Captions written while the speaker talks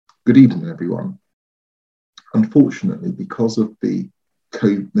Good evening, everyone. Unfortunately, because of the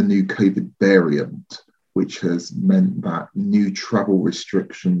new COVID variant, which has meant that new travel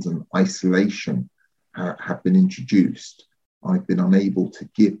restrictions and isolation have been introduced, I've been unable to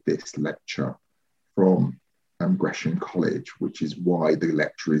give this lecture from Gresham College, which is why the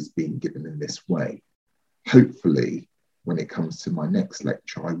lecture is being given in this way. Hopefully, when it comes to my next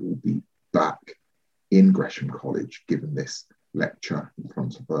lecture, I will be back in Gresham College giving this lecture in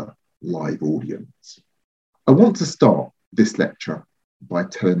front of a live audience. I want to start this lecture by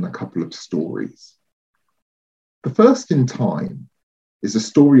telling a couple of stories. The first in time is a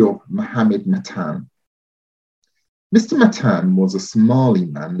story of Mohammed Matan. Mr. Matan was a Somali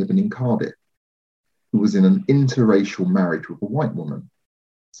man living in Cardiff who was in an interracial marriage with a white woman,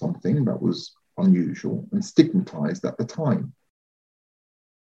 something that was unusual and stigmatized at the time.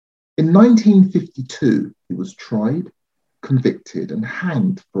 In 1952, he was tried, convicted, and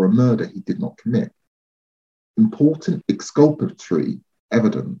hanged for a murder he did not commit. Important exculpatory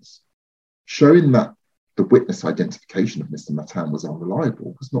evidence showing that the witness identification of Mr. Matan was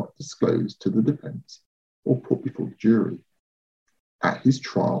unreliable was not disclosed to the defence or put before the jury. At his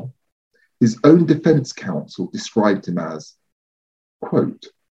trial, his own defence counsel described him as, quote,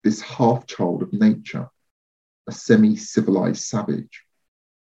 this half-child of nature, a semi-civilised savage,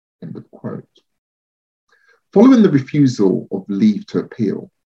 end of quote. Following the refusal of leave to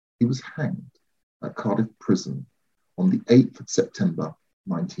appeal, he was hanged at Cardiff Prison on the 8th of September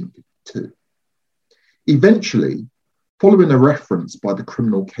 1952. Eventually, following a reference by the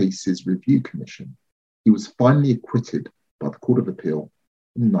Criminal Cases Review Commission, he was finally acquitted by the Court of Appeal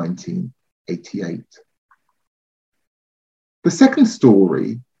in 1988. The second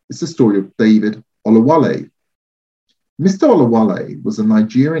story is the story of David Olawale. Mr. Olawale was a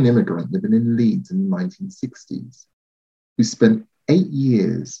Nigerian immigrant living in Leeds in the 1960s, who spent 8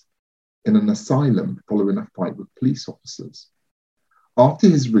 years in an asylum following a fight with police officers. After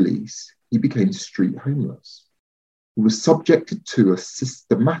his release, he became street homeless. He was subjected to a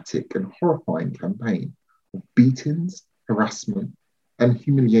systematic and horrifying campaign of beatings, harassment, and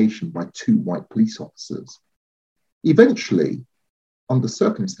humiliation by 2 white police officers. Eventually, under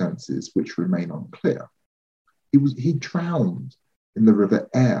circumstances which remain unclear, he drowned in the River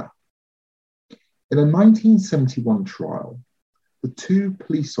Aire. In a 1971 trial, the 2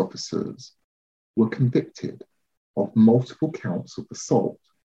 police officers were convicted of multiple counts of assault,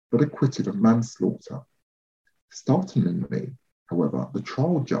 but acquitted of manslaughter. Startlingly, however, the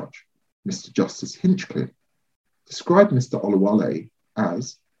trial judge, Mr. Justice Hinchcliffe, described Mr. Olawale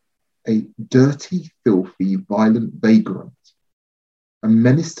as a dirty, filthy, violent vagrant, a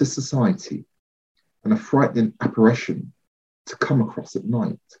menace to society, and a frightening apparition to come across at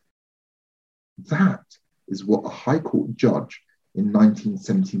night. That is what a High Court judge in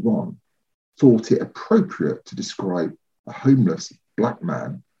 1971 thought it appropriate to describe a homeless black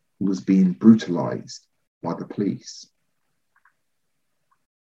man who was being brutalized by the police.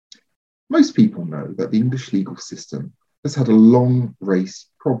 Most people know that the English legal system has had a long race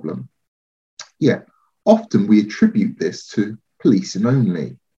problem. Yet, often we attribute this to policing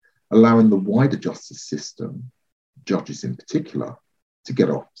only, allowing the wider justice system, judges in particular, to get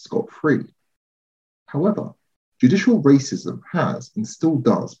off scot-free. However, judicial racism has and still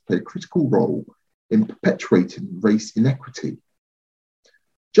does play a critical role in perpetuating race inequity.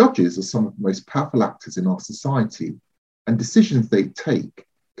 Judges are some of the most powerful actors in our society, and decisions they take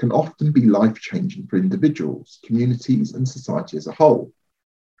can often be life-changing for individuals, communities, and society as a whole.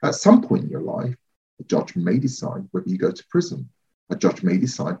 At some point in your life, a judge may decide whether you go to prison. A judge may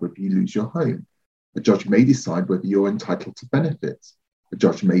decide whether you lose your home. A judge may decide whether you're entitled to benefits. A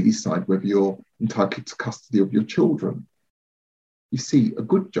judge may decide whether you're entitled to custody of your children. You see, a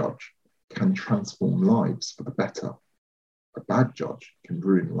good judge can transform lives for the better. A bad judge can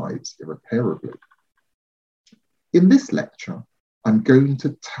ruin lives irreparably. In this lecture, I'm going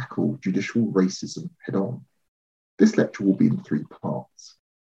to tackle judicial racism head on. This lecture will be in 3 parts.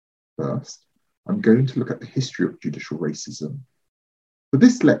 First, I'm going to look at the history of judicial racism. But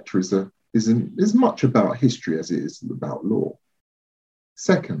this lecture is as much about history as it is about law.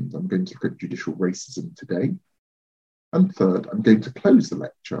 Second, I'm going to look at judicial racism today. And third, I'm going to close the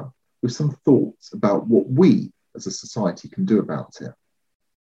lecture with some thoughts about what we as a society can do about it.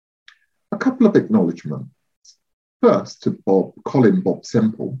 A couple of acknowledgements. First, to Colin Bob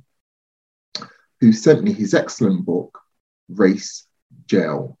Semple, who sent me his excellent book, Race,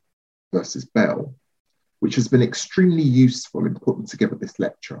 Jail versus Bell, which has been extremely useful in putting together this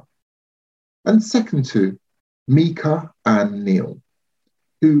lecture. And second to Mika Ann Neal,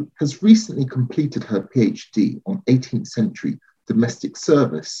 who has recently completed her PhD on 18th century domestic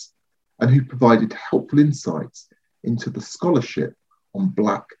service and who provided helpful insights into the scholarship on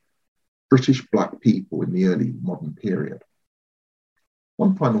British black people in the early modern period.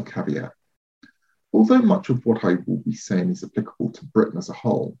 One final caveat. Although much of what I will be saying is applicable to Britain as a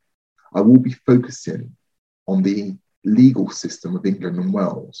whole, I will be focusing on the legal system of England and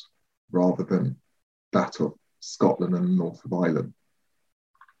Wales rather than that of Scotland and the north of Ireland.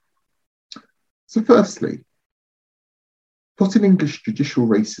 So firstly, putting English judicial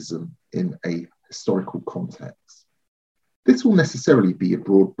racism in a historical context. This will necessarily be a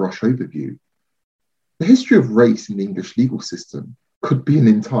broad brush overview. The history of race in the English legal system could be an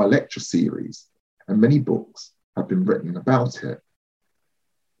entire lecture series, and many books have been written about it.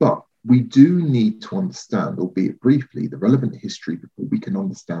 But we do need to understand, albeit briefly, the relevant history before we can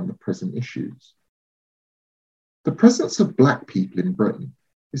understand the present issues. The presence of black people in Britain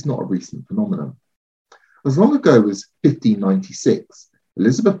is not a recent phenomenon. As long ago as 1596,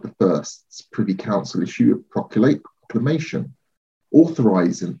 Elizabeth I's Privy Council issued a proclamation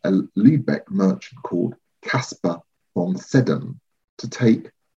authorising a Lubeck merchant called Caspar von Sedem to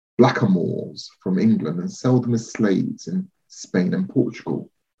take blackamoors from England and sell them as slaves in Spain and Portugal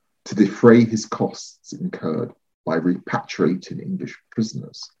to defray his costs incurred by repatriating English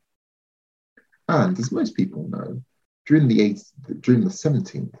prisoners. And as most people know, during the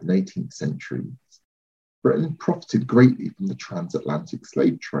 17th and 18th centuries, Britain profited greatly from the transatlantic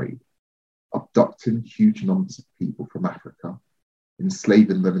slave trade, abducting huge numbers of people from Africa,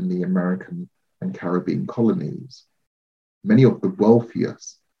 enslaving them in the American and Caribbean colonies. Many of the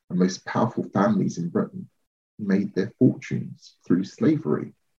wealthiest and most powerful families in Britain made their fortunes through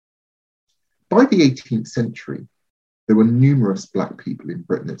slavery. By the 18th century, there were numerous black people in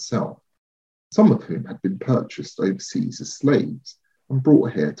Britain itself, some of whom had been purchased overseas as slaves and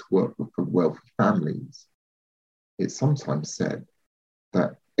brought here to work for wealthy families. It's sometimes said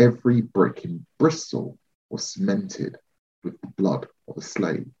that every brick in Bristol was cemented with the blood of a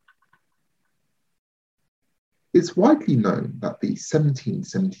slave. It's widely known that the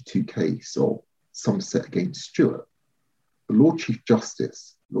 1772 case of Somerset against Stuart, the Lord Chief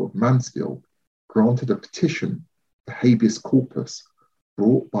Justice, Lord Mansfield, granted a petition for habeas corpus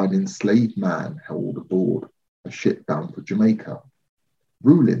brought by an enslaved man held aboard a ship bound for Jamaica,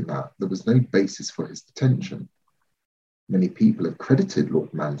 ruling that there was no basis for his detention. Many people have credited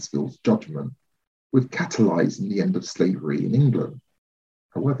Lord Mansfield's judgment with catalysing the end of slavery in England.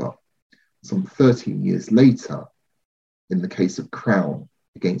 However, some 13 years later, in the case of Crown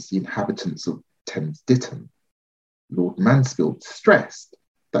against the inhabitants of Thames Ditton, Lord Mansfield stressed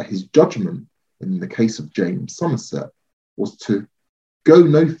that his judgment in the case of James Somerset was to go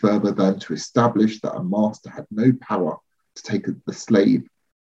no further than to establish that a master had no power to take the slave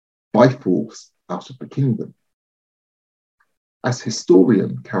by force out of the kingdom. As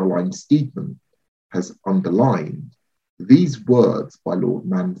historian Caroline Steedman has underlined, these words by Lord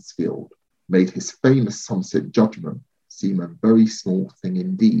Mansfield made his famous Somerset judgment seem a very small thing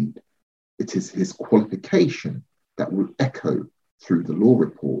indeed. It is his qualification that will echo through the law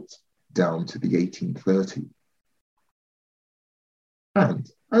reports down to the 1830s. And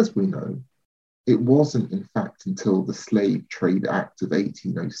as we know, it wasn't in fact until the Slave Trade Act of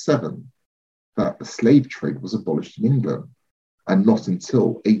 1807 that the slave trade was abolished in England, and not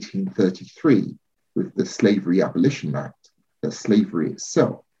until 1833 with the Slavery Abolition Act that slavery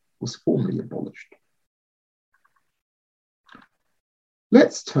itself was formally abolished.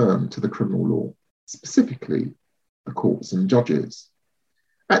 Let's turn to the criminal law, specifically the courts and judges.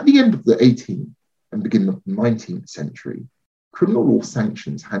 At the end of the 18th and beginning of the 19th century, criminal law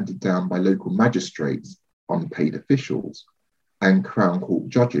sanctions handed down by local magistrates, unpaid officials, and Crown Court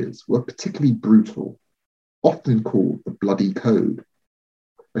judges were particularly brutal, often called the Bloody Code.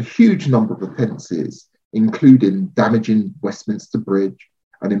 A huge number of offences, including damaging Westminster Bridge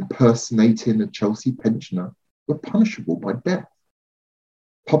and impersonating a Chelsea pensioner, were punishable by death.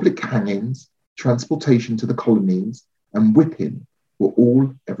 Public hangings, transportation to the colonies, and whipping were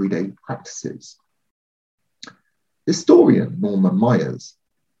all everyday practices. Historian Norma Myers,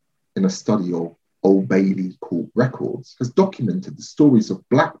 in a study of Old Bailey court records, has documented the stories of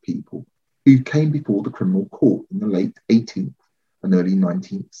black people who came before the criminal court in the late 18th and early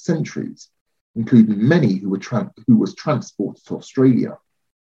 19th centuries, including many who was transported to Australia.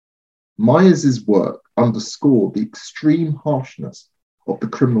 Myers's work underscored the extreme harshness of the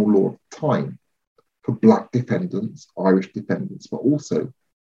criminal law of the time for black defendants, Irish defendants, but also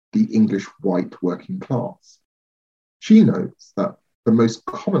the English white working class. She notes that the most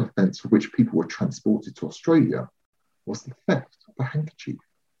common offence for which people were transported to Australia was the theft of a handkerchief.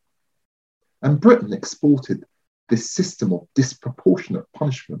 And Britain exported this system of disproportionate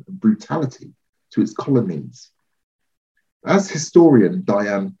punishment and brutality to its colonies. As historian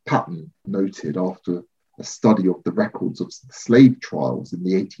Diane Paton noted after a study of the records of slave trials in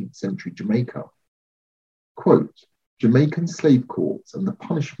the 18th century Jamaica, quote, Jamaican slave courts and the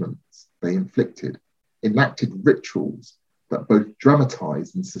punishments they inflicted enacted rituals that both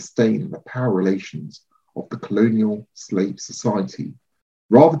dramatized and sustained the power relations of the colonial slave society,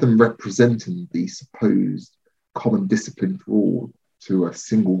 rather than representing the supposed common discipline for all to a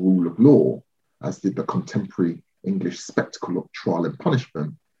single rule of law, as did the contemporary English spectacle of trial and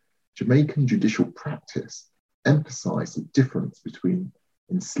punishment. Jamaican judicial practice emphasized the difference between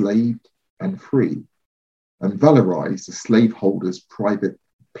enslaved and free, and valorized the slaveholder's private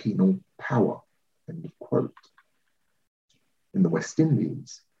penal power, end of quote. In the West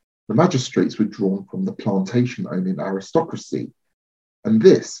Indies, the magistrates were drawn from the plantation-owning aristocracy, and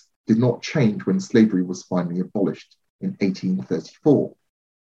this did not change when slavery was finally abolished in 1834.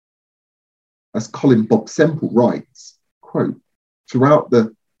 As Colin Bob Semple writes, quote, throughout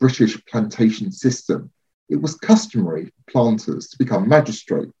the British plantation system, it was customary for planters to become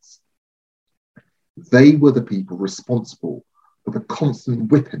magistrates. They were the people responsible for the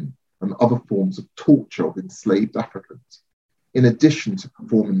constant whipping and other forms of torture of enslaved Africans, in addition to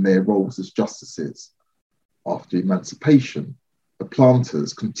performing their roles as justices. After emancipation, the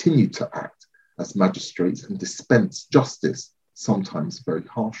planters continued to act as magistrates and dispense justice, sometimes very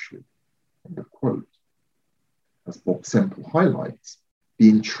harshly. End of quote. As Bob Semple highlights, the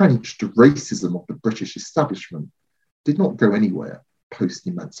entrenched racism of the British establishment did not go anywhere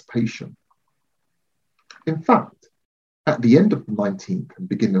post-emancipation. In fact, at the end of the 19th and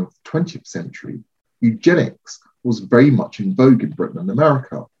beginning of the 20th century, eugenics was very much in vogue in Britain and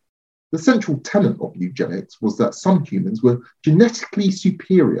America. The central tenet of eugenics was that some humans were genetically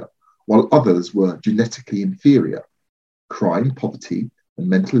superior, while others were genetically inferior. Crime, poverty, and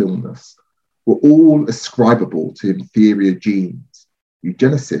mental illness were all ascribable to inferior genes.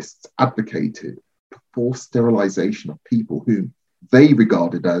 Eugenicists advocated for forced sterilization of people whom they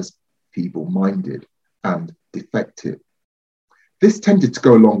regarded as feeble-minded and defective. This tended to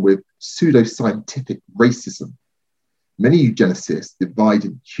go along with pseudoscientific racism. Many eugenicists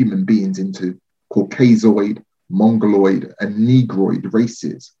divided human beings into Caucasoid, Mongoloid, and Negroid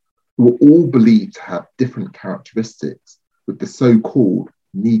races, who were all believed to have different characteristics, with the so-called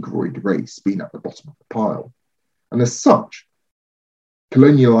Negroid race being at the bottom of the pile. And as such,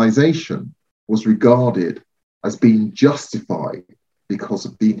 colonialization was regarded as being justified because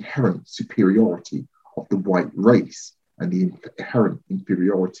of the inherent superiority of the white race and the inherent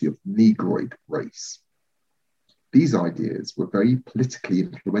inferiority of the Negroid race. These ideas were very politically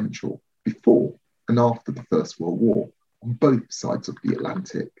influential before and after the First World War on both sides of the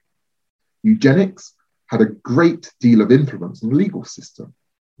Atlantic. Eugenics had a great deal of influence on the legal system.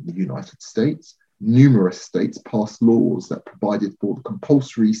 In the United States, numerous states passed laws that provided for the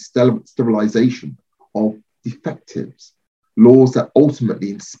compulsory sterilization of defectives, laws that ultimately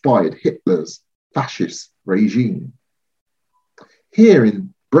inspired Hitler's fascist regime. Here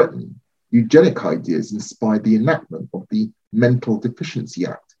in Britain, eugenic ideas inspired the enactment of the Mental Deficiency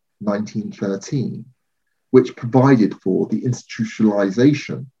Act 1913, which provided for the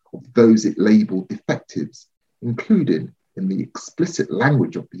institutionalization of those it labelled defectives, including in the explicit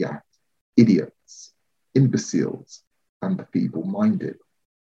language of the Act, idiots, imbeciles, and the feeble-minded.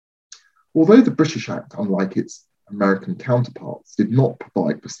 Although the British Act, unlike its American counterparts, did not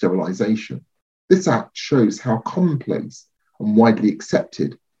provide for sterilisation, this Act shows how commonplace and widely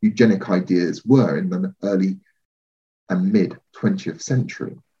accepted eugenic ideas were in the early and mid-20th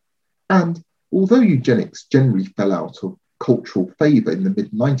century. And although eugenics generally fell out of cultural favour in the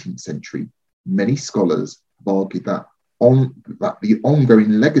mid-19th century, many scholars have argued that the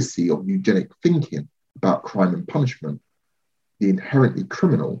ongoing legacy of eugenic thinking about crime and punishment, the inherently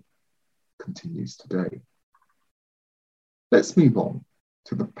criminal, continues today. Let's move on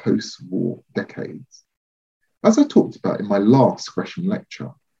to the post-war decades. As I talked about in my last Gresham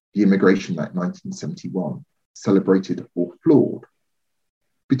lecture, the Immigration Act 1971, celebrated or flawed.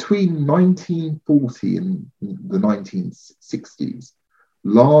 Between 1940 and the 1960s,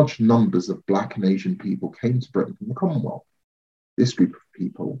 large numbers of Black and Asian people came to Britain from the Commonwealth. This group of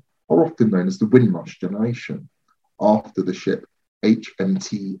people are often known as the Windrush generation, after the ship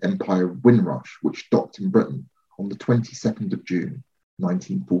HMT Empire Windrush, which docked in Britain on the 22nd of June,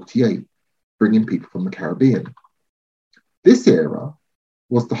 1948, bringing people from the Caribbean. This era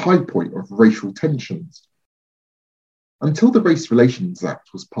was the high point of racial tensions. Until the Race Relations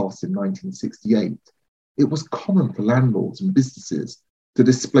Act was passed in 1968, it was common for landlords and businesses to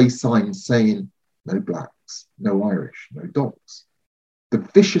display signs saying, no blacks, no Irish, no dogs. The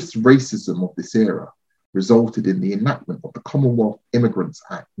vicious racism of this era resulted in the enactment of the Commonwealth Immigrants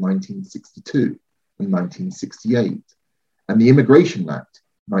Act 1962 and 1968 and the Immigration Act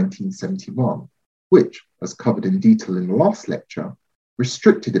 1971, which, as covered in detail in the last lecture,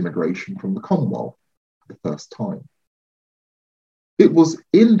 restricted immigration from the Commonwealth for the first time. It was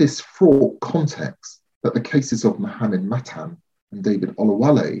in this fraught context that the cases of Mohammed Matan and David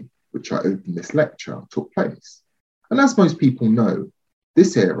Olawale, which I opened this lecture, took place. And as most people know,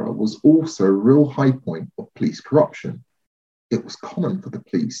 this era was also a real high point of police corruption. It was common for the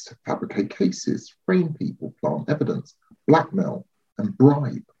police to fabricate cases, frame people, plant evidence, blackmail, and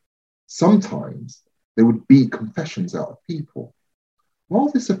bribe. Sometimes they would beat confessions out of people. While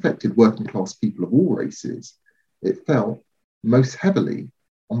this affected working class people of all races, it fell most heavily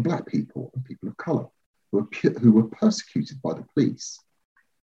on Black people and people of colour who were persecuted by the police.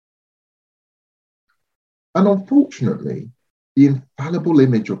 And unfortunately, the infallible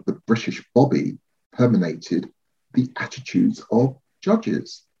image of the British Bobby permeated the attitudes of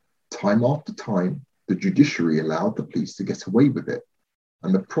judges. Time after time, the judiciary allowed the police to get away with it,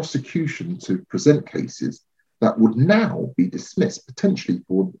 and the prosecution to present cases that would now be dismissed potentially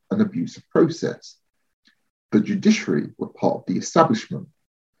for an abusive process. The judiciary were part of the establishment,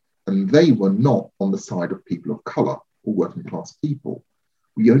 and they were not on the side of people of colour or working class people.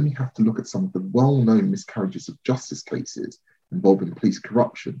 We only have to look at some of the well-known miscarriages of justice cases involving police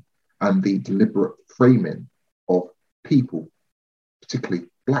corruption and the deliberate framing of people, particularly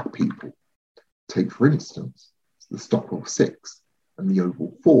Black people. Take, for instance, the Stockwell Six and the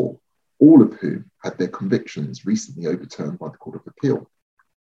Oval Four, all of whom had their convictions recently overturned by the Court of Appeal.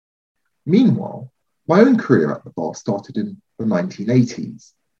 Meanwhile, my own career at the bar started in the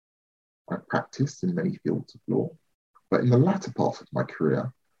 1980s. I practiced in many fields of law, but in the latter part of my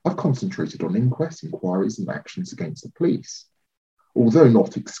career, I've concentrated on inquests, inquiries, and actions against the police. Although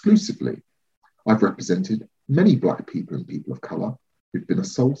not exclusively, I've represented many Black people and people of colour who've been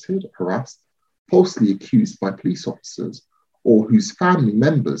assaulted, harassed, falsely accused by police officers, or whose family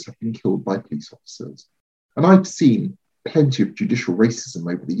members have been killed by police officers. And I've seen plenty of judicial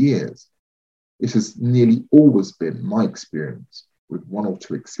racism over the years. It has nearly always been my experience, with one or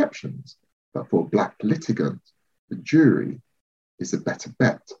two exceptions, that for a Black litigant, the jury is a better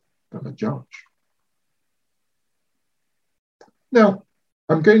bet than a judge. Now,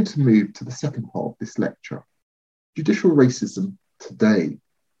 I'm going to move to the second part of this lecture, judicial racism today.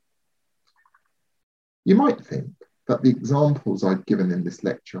 You might think that the examples I've given in this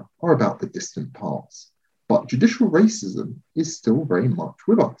lecture are about the distant past, but judicial racism is still very much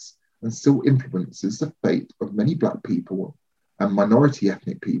with us and still influences the fate of many Black people and minority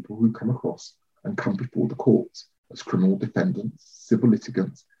ethnic people who come across and come before the courts as criminal defendants, civil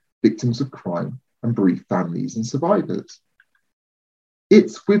litigants, victims of crime, and bereaved families and survivors.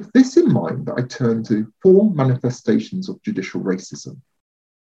 It's with this in mind that I turn to four manifestations of judicial racism.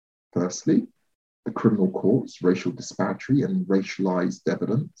 Firstly, the criminal courts, racial disparity and racialized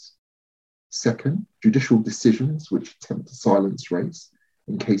evidence. Second, judicial decisions which attempt to silence race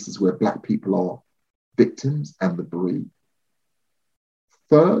in cases where Black people are victims and the bereaved.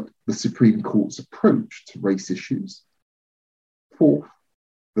 Third, the Supreme Court's approach to race issues. Fourth,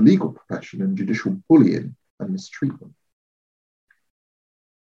 the legal profession and judicial bullying and mistreatment.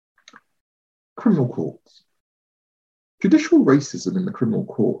 Criminal courts. Judicial racism in the criminal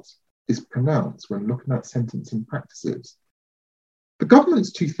courts is pronounced when looking at sentencing practices. The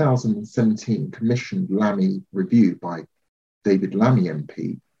government's 2017 commissioned Lammy review by David Lammy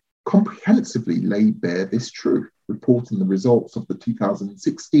MP comprehensively laid bare this truth, reporting the results of the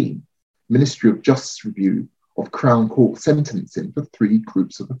 2016 Ministry of Justice review of Crown Court sentencing for three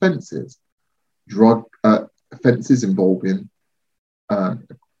groups of offences: drug offences involving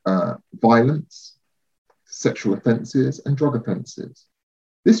violence, sexual offences, and drug offences.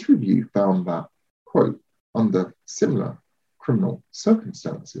 This review found that, quote, under similar criminal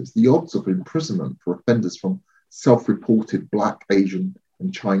circumstances, the odds of imprisonment for offenders from self-reported Black, Asian,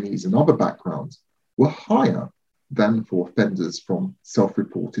 and Chinese and other backgrounds were higher than for offenders from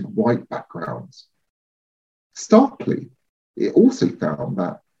self-reported white backgrounds. Starkly, it also found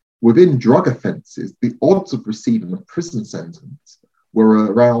that within drug offences, the odds of receiving a prison sentence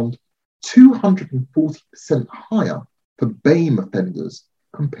were around 240% higher for BAME offenders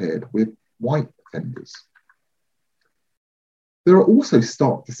compared with white offenders. There are also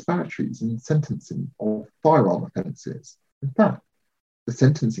stark disparities in sentencing of firearm offences. In fact, the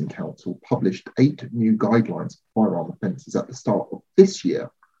Sentencing Council published 8 new guidelines for firearm offences at the start of this year,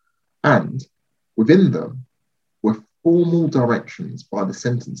 and within them were formal directions by the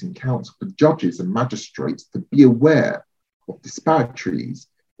Sentencing Council for judges and magistrates to be aware of disparities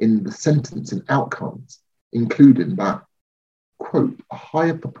in the sentencing outcomes, including that, quote, a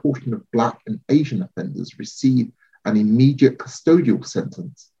higher proportion of Black and Asian offenders receive an immediate custodial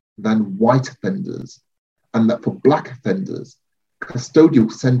sentence than white offenders, and that for Black offenders,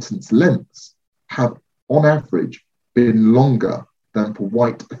 custodial sentence lengths have, on average, been longer than for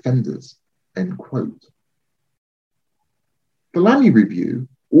white offenders, end quote. The Lammy Review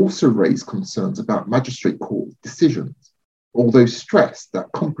also raised concerns about magistrate court decisions, although stressed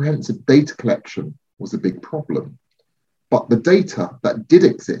that comprehensive data collection was a big problem. But the data that did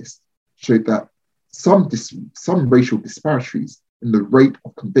exist showed that some racial disparities in the rate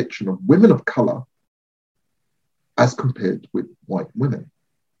of conviction of women of colour as compared with white women.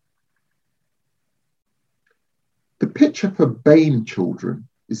 The picture for BAME children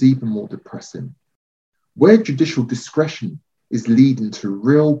is even more depressing. Where judicial discretion is leading to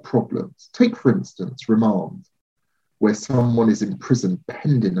real problems, take for instance remand, where someone is in prison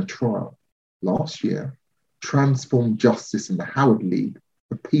pending a trial. Last year, Transform Justice and the Howard League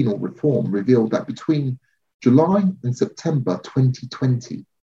for Penal Reform revealed that between July and September 2020,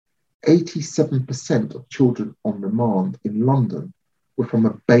 87% of children on remand in London were from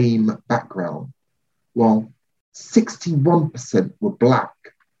a BAME background, while 61% were Black.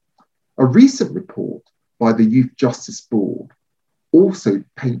 A recent report by the Youth Justice Board also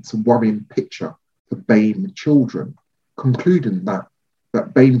paints a worrying picture for BAME children, concluding that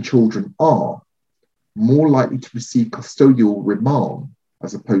BAME children are more likely to receive custodial remand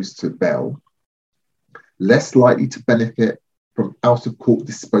as opposed to bail, less likely to benefit from out-of-court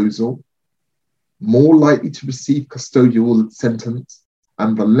disposal, more likely to receive custodial sentence,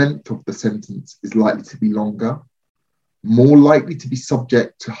 and the length of the sentence is likely to be longer, more likely to be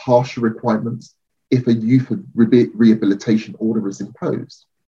subject to harsher requirements if a youth rehabilitation order is imposed.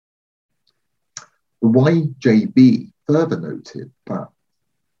 The YJB further noted that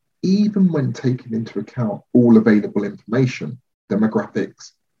even when taking into account all available information,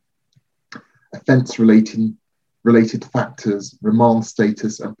 demographics, offence-related factors, remand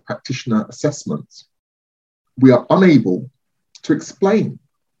status, and practitioner assessments, we are unable to explain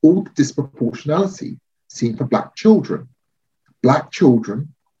all the disproportionality seen for Black children. Black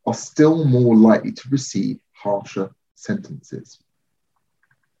children are still more likely to receive harsher sentences.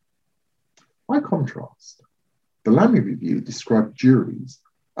 By contrast, the Lammy Review described juries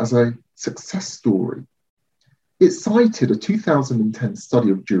as a success story. It cited a 2010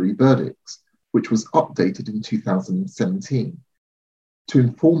 study of jury verdicts, which was updated in 2017 to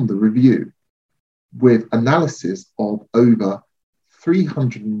inform the review, with analysis of over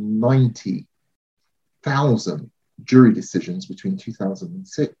 390,000 jury decisions between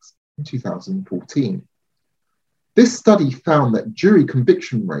 2006 and 2014. This study found that jury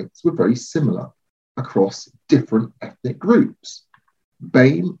conviction rates were very similar across different ethnic groups.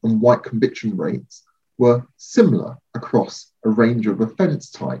 BAME and white conviction rates were similar across a range of offence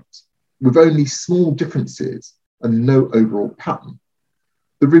types, with only small differences and no overall pattern.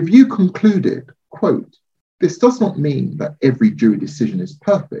 The review concluded, quote, "This does not mean that every jury decision is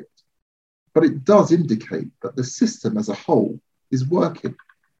perfect, but it does indicate that the system as a whole is working."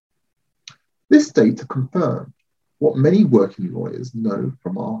 This data confirmed what many working lawyers know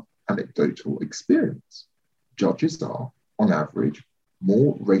from our anecdotal experience. Judges are, on average,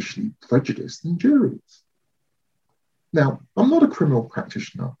 more racially prejudiced than juries. Now, I'm not a criminal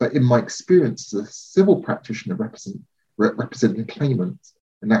practitioner, but in my experience as a civil practitioner representing claimants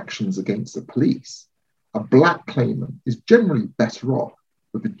and actions against the police, a Black claimant is generally better off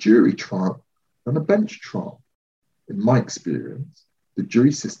with a jury trial than a bench trial. In my experience, the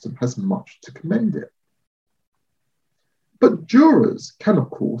jury system has much to commend it. But jurors can, of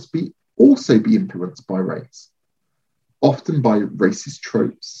course, also be influenced by race, often by racist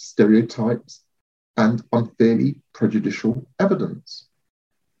tropes, stereotypes, and unfairly prejudicial evidence.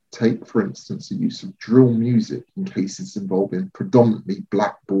 Take, for instance, the use of drill music in cases involving predominantly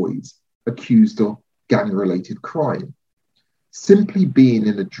Black boys accused of gang-related crime. Simply being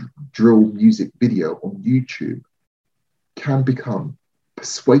in a drill music video on YouTube can become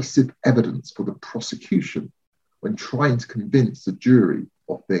persuasive evidence for the prosecution when trying to convince the jury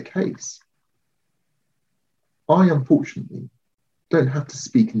of their case. I, unfortunately, don't have to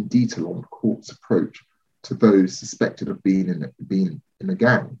speak in detail on the court's approach to those suspected of being in a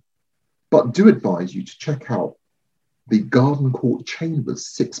gang, but do advise you to check out the Garden Court Chambers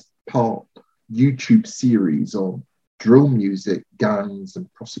 6-part YouTube series on drill music, gangs,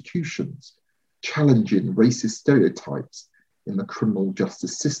 and prosecutions, challenging racist stereotypes in the criminal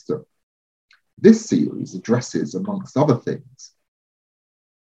justice system. This series addresses, amongst other things,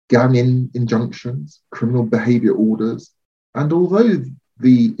 gang injunctions, criminal behaviour orders, and although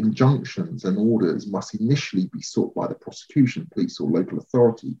the injunctions and orders must initially be sought by the prosecution, police, or local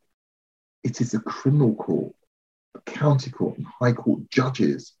authority, it is a criminal court, the county court, and high court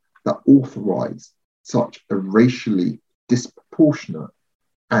judges that authorise such a racially disproportionate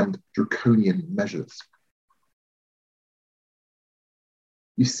and draconian measures.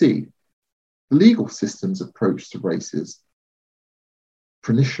 You see, the legal system's approach to race is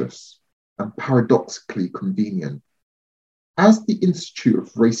pernicious and paradoxically convenient. As the Institute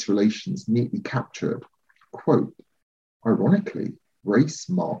of Race Relations neatly captured, quote, ironically, race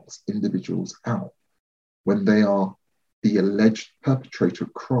marks individuals out when they are the alleged perpetrator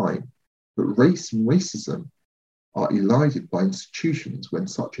of crime, but race and racism are elided by institutions when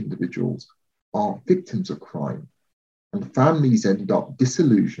such individuals are victims of crime, and families end up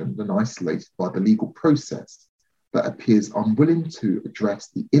disillusioned and isolated by the legal process that appears unwilling to address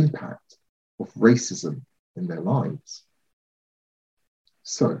the impact of racism in their lives.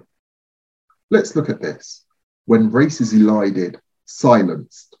 So, let's look at this. When race is elided,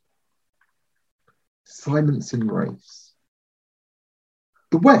 silenced. Silence in race.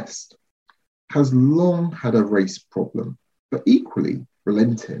 The West has long had a race problem, but equally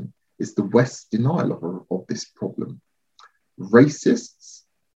relenting is the West's denial of this problem. Racists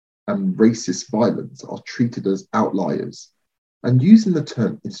and racist violence are treated as outliers, and using the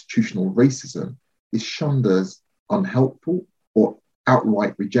term institutional racism is shunned as unhelpful or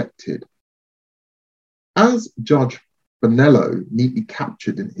outright rejected. As Judge Bonello neatly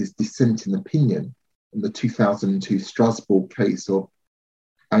captured in his dissenting opinion in the 2002 Strasbourg case of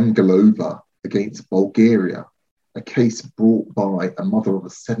Angelova against Bulgaria, a case brought by a mother of a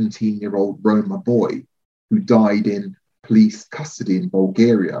 17-year-old Roma boy who died in police custody in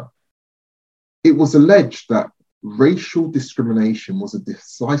Bulgaria, it was alleged that racial discrimination was a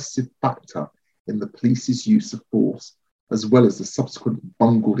decisive factor in the police's use of force, as well as the subsequent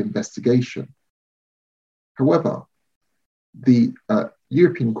bungled investigation. However, the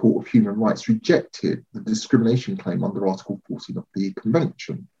European Court of Human Rights rejected the discrimination claim under Article 14 of the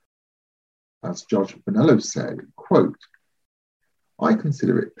Convention. As Judge Bonello said, quote, I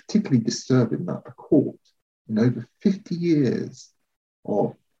consider it particularly disturbing that the court, in over 50 years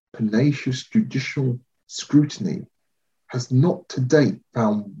of pernicious judicial scrutiny, has not to date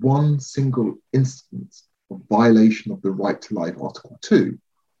found one single instance of violation of the right to life, Article 2,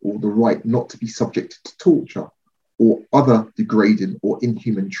 or the right not to be subjected to torture or other degrading or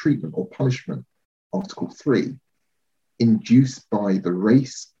inhuman treatment or punishment, Article 3, induced by the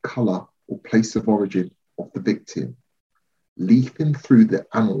race, colour, or place of origin of the victim. Leafing through the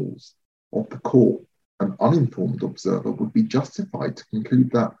annals of the court, an uninformed observer would be justified to conclude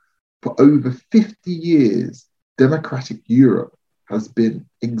that for over 50 years, democratic Europe has been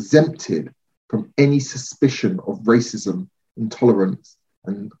exempted from any suspicion of racism, intolerance,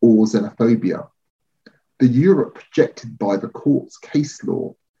 and or xenophobia. The Europe projected by the court's case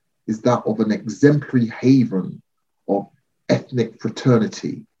law is that of an exemplary haven of ethnic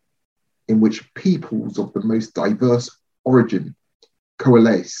fraternity, in which peoples of the most diverse origin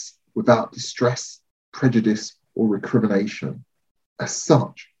coalesce without distress, prejudice, or recrimination. As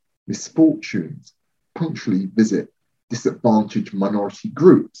such, misfortunes punctually visit disadvantaged minority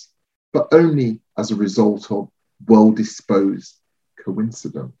groups, but only as a result of well-disposed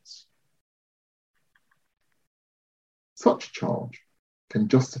coincidence. Such charge can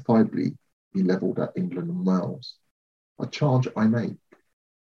justifiably be levelled at England and Wales, a charge I make.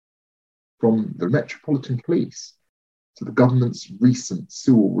 From the Metropolitan Police to the government's recent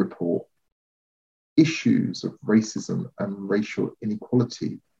Sewell report, issues of racism and racial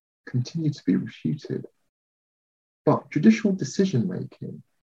inequality continue to be refuted. But judicial decision-making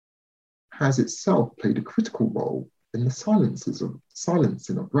has itself played a critical role in the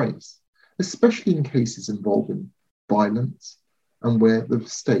silencing of race, especially in cases involving violence and where the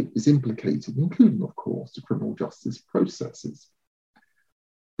state is implicated, including, of course, the criminal justice processes.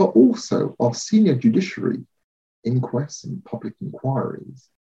 But also our senior judiciary, inquests and public inquiries,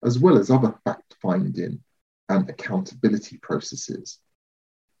 as well as other fact-finding and accountability processes.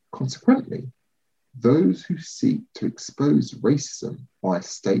 Consequently, those who seek to expose racism via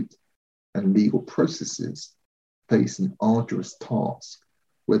state and legal processes face an arduous task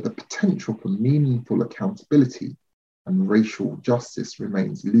where the potential for meaningful accountability and racial justice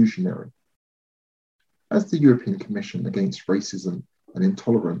remains illusionary. As the European Commission Against Racism and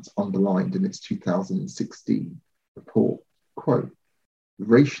Intolerance underlined in its 2016 report, quote,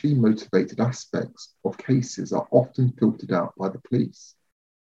 racially motivated aspects of cases are often filtered out by the police.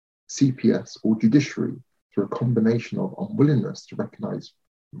 CPS, or judiciary through a combination of unwillingness to recognise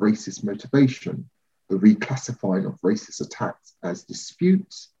racist motivation, the reclassifying of racist attacks as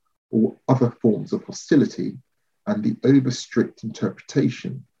disputes or other forms of hostility, and the over-strict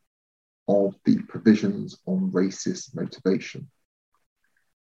interpretation of the provisions on racist motivation.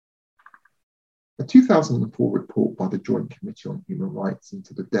 A 2004 report by the Joint Committee on Human Rights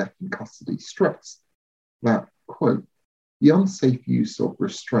into the Death in Custody stressed that, quote, the unsafe use of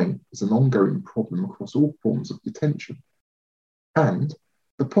restraint is an ongoing problem across all forms of detention, and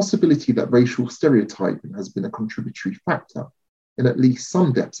the possibility that racial stereotyping has been a contributory factor in at least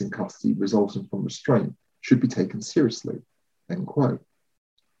some deaths in custody resulting from restraint should be taken seriously, end quote.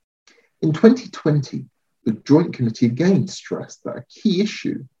 In 2020, the Joint Committee again stressed that a key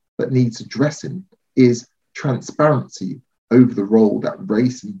issue that needs addressing is transparency over the role that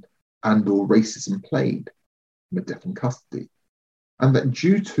race and/or racism played in the death in custody, and that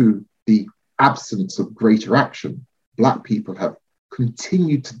due to the absence of greater action, Black people have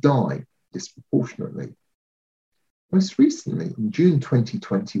continued to die disproportionately. Most recently, in June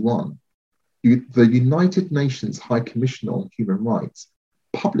 2021, the United Nations High Commissioner on Human Rights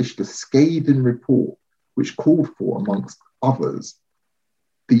published a scathing report which called for, amongst others,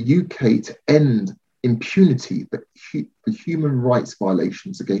 the UK to end impunity for human rights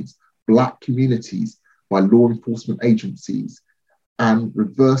violations against Black communities by law enforcement agencies and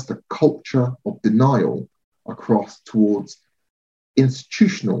reverse the culture of denial towards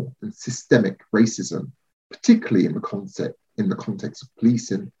institutional and systemic racism, particularly in the context of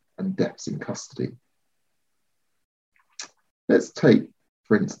policing and deaths in custody. Let's take,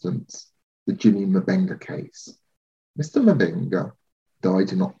 for instance, the Jimmy Mabenga case. Mr. Mabenga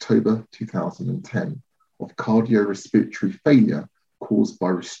died in October 2010 of cardiorespiratory failure caused by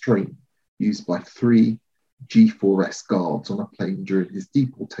restraint used by 3 G4S guards on a plane during his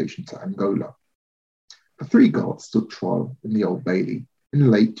deportation to Angola. The 3 guards stood trial in the Old Bailey in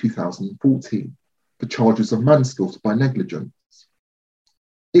late 2014 for charges of manslaughter by negligence.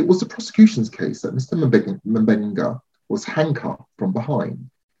 It was the prosecution's case that Mr. Mabenga was handcuffed from behind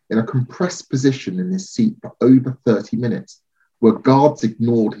in a compressed position in his seat for over 30 minutes, where guards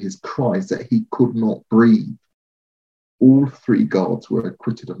ignored his cries that he could not breathe. All 3 guards were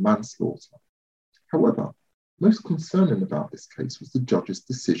acquitted of manslaughter. However, most concerning about this case was the judge's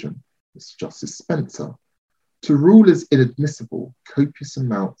decision, Mr. Justice Spencer, to rule as inadmissible copious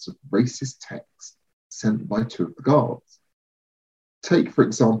amounts of racist text sent by 2 of the guards. Take, for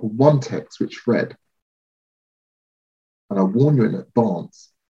example, one text which read, and I warn you in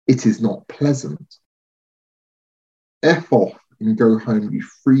advance, it is not pleasant. F off and go home, you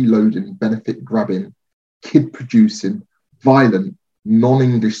freeloading, benefit-grabbing, kid-producing, violent,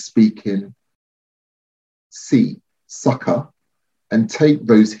 non-English speaking sucker, and take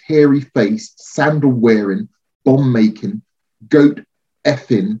those hairy-faced, sandal-wearing, bomb-making,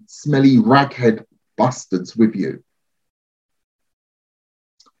 goat-effing, smelly raghead bastards with you.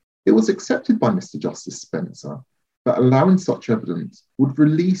 It was accepted by Mr. Justice Spencer that allowing such evidence would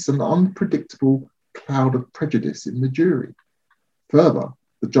release an unpredictable cloud of prejudice in the jury. Further,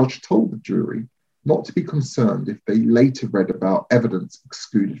 the judge told the jury not to be concerned if they later read about evidence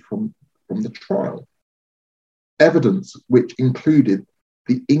excluded from the trial. Evidence which included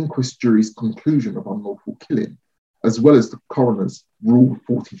the inquest jury's conclusion of unlawful killing, as well as the coroner's Rule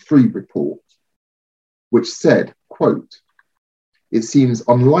 43 report, which said, quote, it seems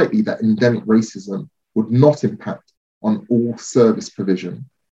unlikely that endemic racism would not impact on all service provision.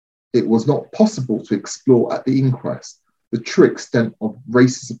 It was not possible to explore at the inquest the true extent of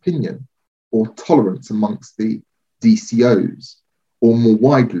racist opinion or tolerance amongst the DCOs, or more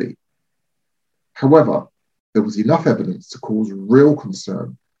widely. However, there was enough evidence to cause real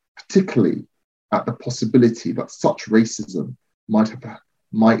concern, particularly at the possibility that such racism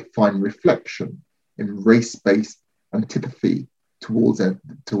might find reflection in race-based antipathy towards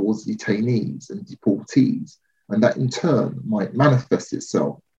detainees and deportees, and that in turn might manifest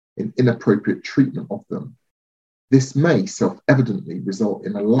itself in inappropriate treatment of them. This may self-evidently result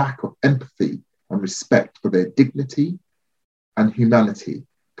in a lack of empathy and respect for their dignity and humanity,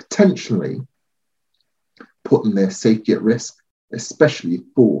 potentially putting their safety at risk, especially if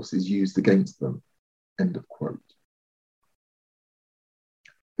force is used against them. End of quote.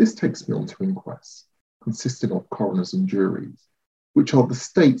 This takes me on to inquests, consisting of coroners and juries, which are the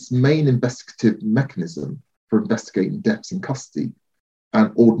state's main investigative mechanism for investigating deaths in custody,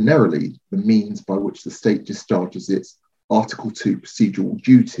 and ordinarily the means by which the state discharges its Article 2 procedural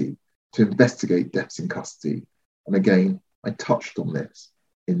duty to investigate deaths in custody. And again, I touched on this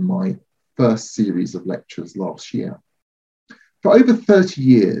in my first series of lectures last year. For over 30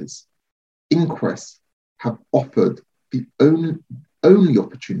 years, inquests have offered the only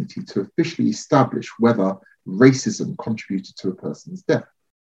opportunity to officially establish whether racism contributed to a person's death.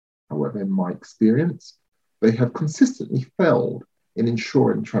 However, in my experience, they have consistently failed in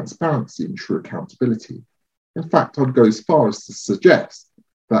ensuring transparency and true accountability. In fact, I'd go as far as to suggest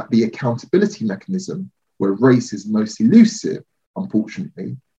that the accountability mechanism where race is most elusive,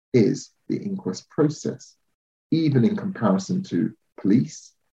 unfortunately, is the inquest process, even in comparison to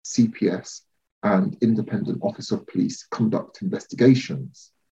police, CPS, and independent office of police conduct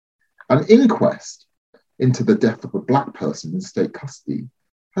investigations. An inquest into the death of a Black person in state custody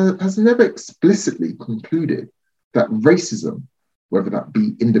has never explicitly concluded that racism, whether that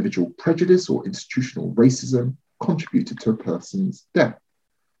be individual prejudice or institutional racism, contributed to a person's death.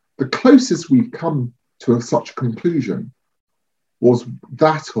 The closest we've come to such a conclusion was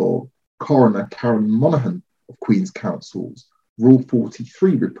that of Coroner Karen Monaghan of Queen's Council's Rule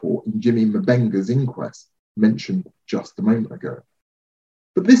 43 report in Jimmy Mabenga's inquest mentioned just a moment ago.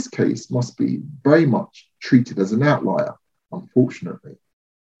 But this case must be very much treated as an outlier, unfortunately.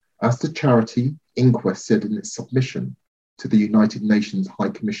 As the charity Inquest said in its submission to the United Nations High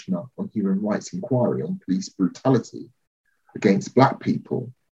Commissioner on Human Rights inquiry on police brutality against Black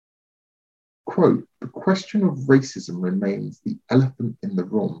people, quote, "The question of racism remains the elephant in the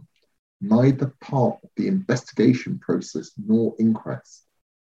room, neither part of the investigation process nor inquest."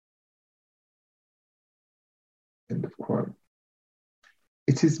 End of quote.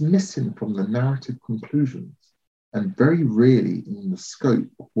 It is missing from the narrative conclusions and very rarely in the scope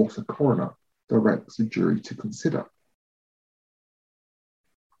of what a coroner directs a jury to consider.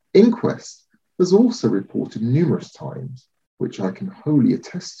 Inquest has also reported numerous times, which I can wholly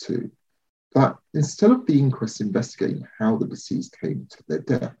attest to, that instead of the inquest investigating how the deceased came to their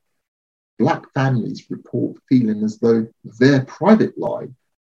death, Black families report feeling as though their private life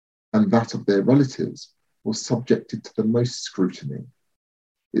and that of their relatives was subjected to the most scrutiny.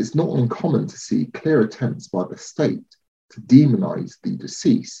 It's not uncommon to see clear attempts by the state to demonize the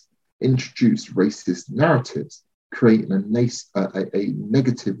deceased, introduce racist narratives, creating a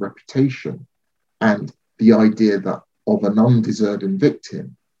negative reputation, and the idea that of an undeserving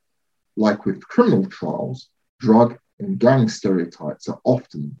victim. Like with criminal trials, drug and gang stereotypes are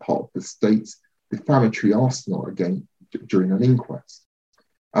often part of the state's defamatory arsenal during an inquest.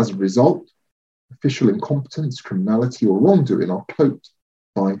 As a result, official incompetence, criminality, or wrongdoing are cloaked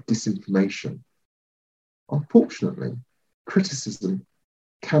by disinformation. Unfortunately, criticism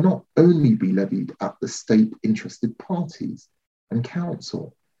cannot only be levied at the state interested parties and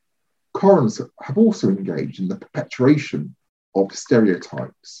counsel. Coroners have also engaged in the perpetuation of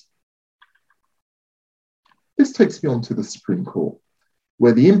stereotypes. This takes me on to the Supreme Court,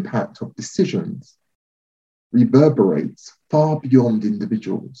 where the impact of decisions reverberates far beyond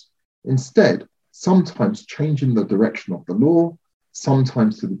individuals, instead sometimes changing the direction of the law,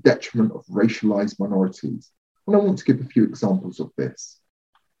 sometimes to the detriment of racialized minorities. And I want to give a few examples of this.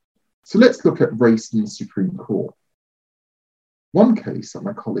 So let's look at race in the Supreme Court. One case that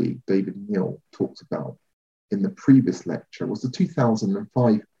my colleague David Neal talked about in the previous lecture was the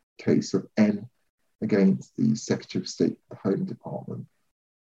 2005 case of N against the Secretary of State of the Home Department.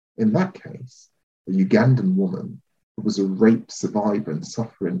 In that case, a Ugandan woman who was a rape survivor and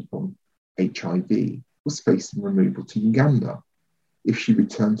suffering from HIV was facing removal to Uganda. If she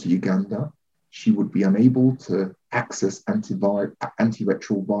returned to Uganda, she would be unable to access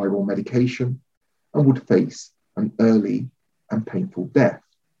antiretroviral medication and would face an early and painful death.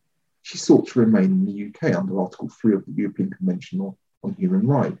 She sought to remain in the UK under Article 3 of the European Convention on Human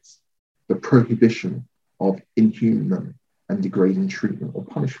Rights, the prohibition of inhuman and degrading treatment or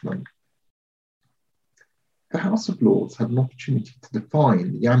punishment. The House of Lords had an opportunity to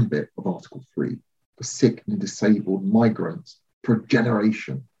define the ambit of Article 3 for sick and disabled migrants for a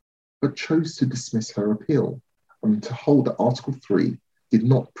generation, but chose to dismiss her appeal and to hold that Article 3 did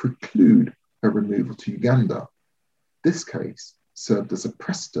not preclude her removal to Uganda. This case served as a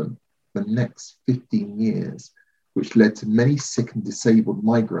precedent for the next 15 years, which led to many sick and disabled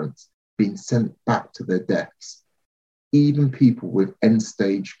migrants being sent back to their deaths, even people with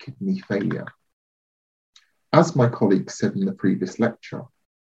end-stage kidney failure. As my colleague said in the previous lecture,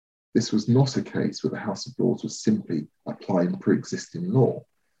 this was not a case where the House of Lords was simply applying pre-existing law.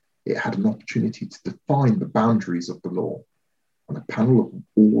 It had an opportunity to define the boundaries of the law, and a panel of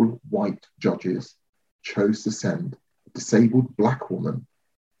all white judges chose to send a disabled Black woman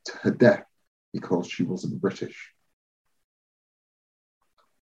to her death because she wasn't British.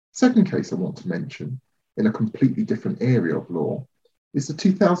 Second case I want to mention, in a completely different area of law, is the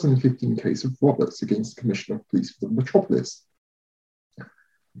 2015 case of Roberts against the Commissioner of Police for the Metropolis,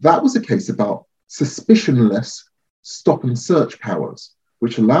 That was a case about suspicionless stop and search powers,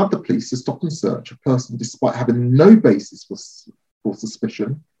 which allowed the police to stop and search a person despite having no basis for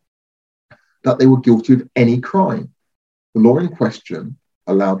suspicion that they were guilty of any crime. The law in question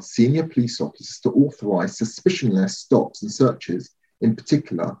allowed senior police officers to authorize suspicionless stops and searches in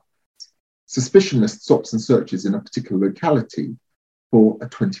particular, suspicionless stops and searches in a particular locality for a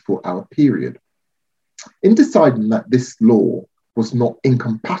 24-hour period. In deciding that this law was not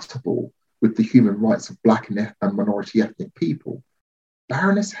incompatible with the human rights of Black and minority ethnic people,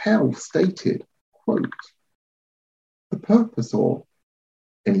 Baroness Hale stated, quote, "The purpose of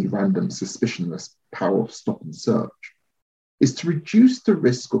any random suspicionless power of stop and search is to reduce the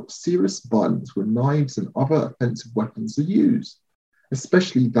risk of serious violence when knives and other offensive weapons are used,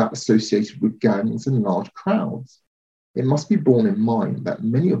 especially that associated with gangs and large crowds. It must be borne in mind that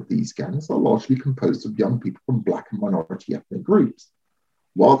many of these gangs are largely composed of young people from Black and minority ethnic groups.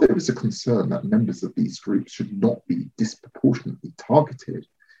 While there is a concern that members of these groups should not be disproportionately targeted,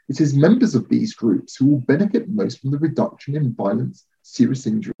 it is members of these groups who will benefit most from the reduction in violence, serious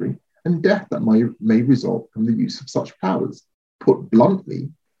injury, and death that may result from the use of such powers. Put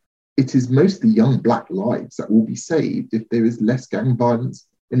bluntly, it is mostly young Black lives that will be saved if there is less gang violence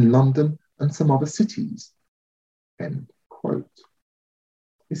in London and some other cities." End quote.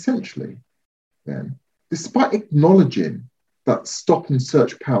 Essentially, then, despite acknowledging that stop and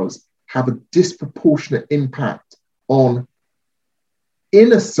search powers have a disproportionate impact on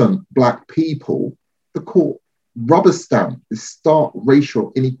innocent Black people, the court rubber stamped this stark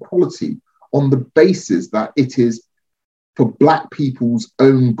racial inequality on the basis that it is for Black people's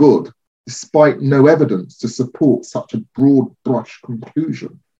own good, despite no evidence to support such a broad brush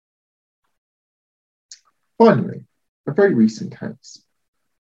conclusion. Finally, a very recent case,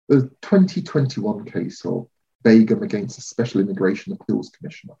 the 2021 case of Begum against the Special Immigration Appeals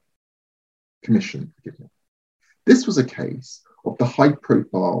Commission. This was a case of the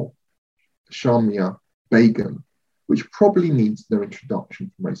high-profile Shamia Begum, which probably needs no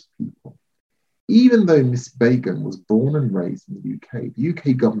introduction for most people. Even though Miss Begum was born and raised in the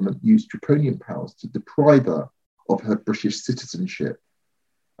UK government used draconian powers to deprive her of her British citizenship.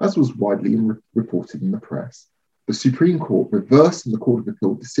 As was widely reported in the press, the Supreme Court, reversing the Court of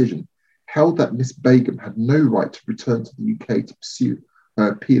Appeal decision, held that Miss Begum had no right to return to the UK to pursue her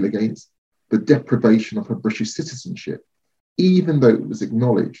appeal against the deprivation of her British citizenship, even though it was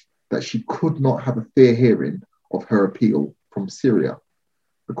acknowledged that she could not have a fair hearing of her appeal from Syria.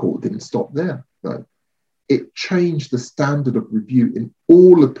 The court didn't stop there, though. It changed the standard of review in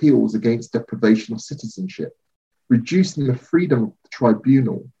all appeals against deprivation of citizenship, reducing the freedom of the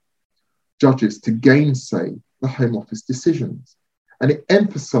tribunal judges to gainsay the Home Office decisions. And it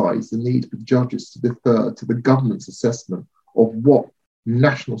emphasised the need for judges to defer to the government's assessment of what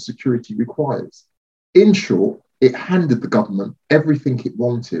national security requires. In short, it handed the government everything it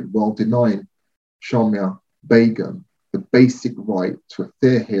wanted while denying Shamia Begum the basic right to a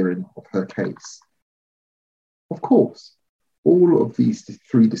fair hearing of her case. Of course, all of these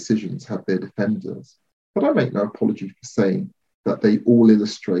three decisions have their defenders, but I make no apology for saying that they all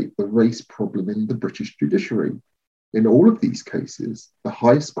illustrate the race problem in the British judiciary. In all of these cases, the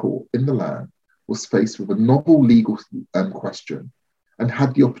highest court in the land was faced with a novel legal question and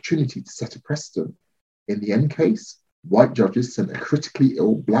had the opportunity to set a precedent. In the N case, white judges sent a critically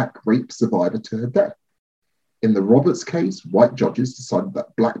ill Black rape survivor to her death. In the Roberts case, white judges decided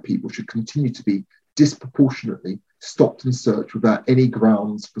that Black people should continue to be disproportionately stopped and searched without any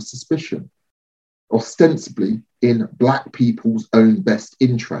grounds for suspicion, ostensibly in Black people's own best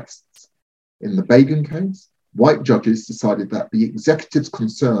interests. In the Begum case, white judges decided that the executive's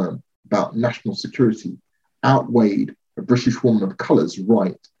concern about national security outweighed a British woman of colour's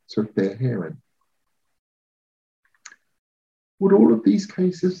right to a fair hearing. Would all of these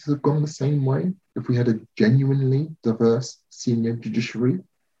cases have gone the same way if we had a genuinely diverse senior judiciary?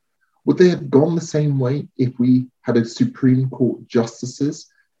 Would they have gone the same way if we had a Supreme Court justices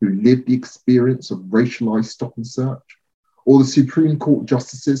who lived the experience of racialized stop and search? Or the Supreme Court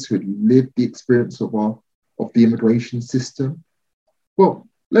justices who had lived the experience of the immigration system? Well,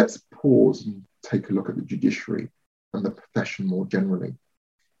 let's pause and take a look at the judiciary and the profession more generally.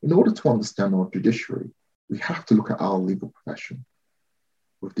 In order to understand our judiciary, we have to look at our legal profession.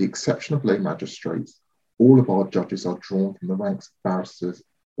 With the exception of lay magistrates, all of our judges are drawn from the ranks of barristers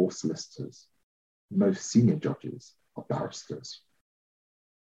or solicitors. Most senior judges are barristers.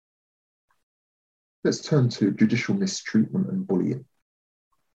 Let's turn to judicial mistreatment and bullying.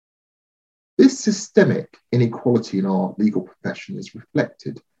 This systemic inequality in our legal profession is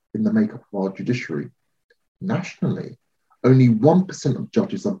reflected in the makeup of our judiciary. Nationally, only 1% of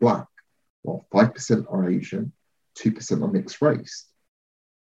judges are black, while 5% are Asian, 2% are mixed race.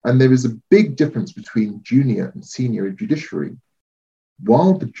 And there is a big difference between junior and senior judiciary.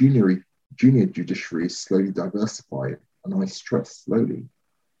 While the junior judiciary is slowly diversified, and I stress slowly,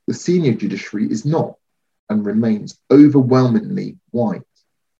 the senior judiciary is not and remains overwhelmingly white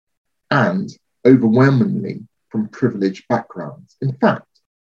and overwhelmingly from privileged backgrounds. In fact,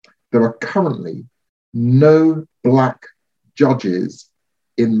 there are currently no black judges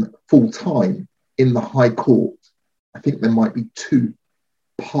in full-time in the High Court. I think there might be 2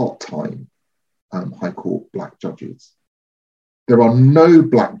 part-time High Court black judges. There are no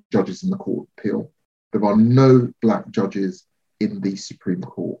black judges in the Court of Appeal. There are no black judges in the Supreme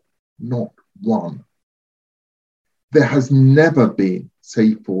Court. Not one. There has never been,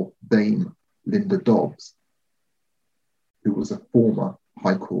 save for Dame Linda Dobbs, who was a former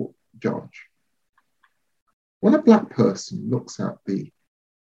High Court judge. When a black person looks at the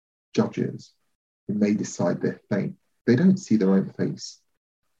judges who may decide their fate, they don't see their own face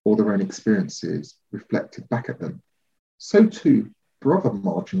or their own experiences reflected back at them. So too for other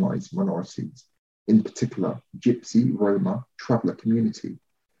marginalised minorities, in particular Gypsy, Roma, traveller community,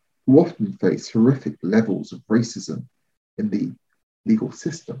 who often face horrific levels of racism in the legal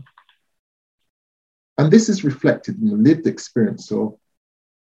system. And this is reflected in the lived experience of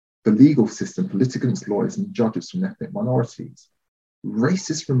the legal system for litigants, lawyers, and judges from ethnic minorities.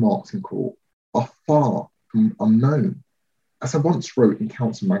 Racist remarks in court are far from unknown. As I once wrote in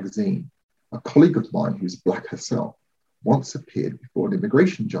Counsel magazine, a colleague of mine who's black herself once appeared before an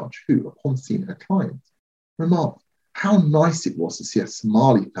immigration judge who, upon seeing her client, remarked how nice it was to see a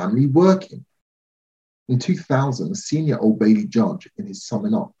Somali family working. In 2000, a senior Old Bailey judge, in his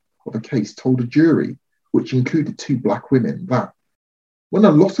summing up of a case, told a jury, which included 2 black women, that when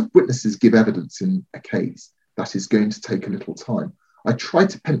a lot of witnesses give evidence in a case that is going to take a little time, I try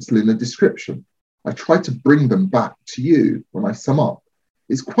to pencil in a description. I try to bring them back to you when I sum up.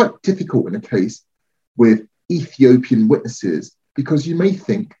 It's quite difficult in a case with Ethiopian witnesses because you may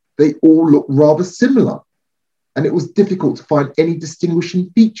think they all look rather similar, and it was difficult to find any distinguishing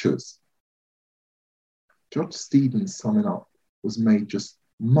features. Judge Stevens' summing up was made just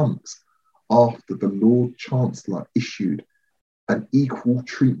months after the Lord Chancellor issued an equal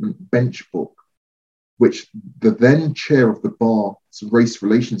treatment bench book, which the then chair of the Bar's Race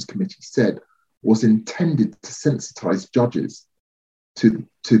Relations Committee said was intended to sensitize judges to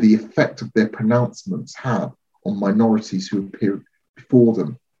the effect of their pronouncements have on minorities who appear before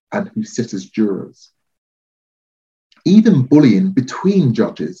them and who sit as jurors. Even bullying between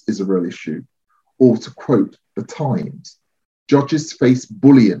judges is a real issue, or to quote The Times, judges face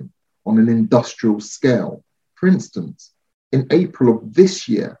bullying on an industrial scale. For instance, in April of this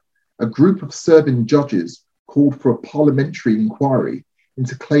year, a group of serving judges called for a parliamentary inquiry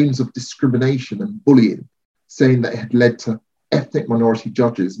into claims of discrimination and bullying, saying that it had led to ethnic minority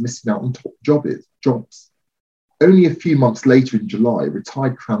judges missing out on top jobs. Only a few months later in July,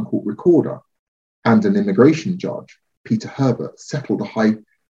 retired Crown Court recorder and an immigration judge, Peter Herbert, settled a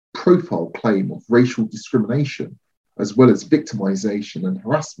high-profile claim of racial discrimination, as well as victimization and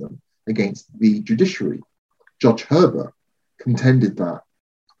harassment against the judiciary. Judge Herbert contended that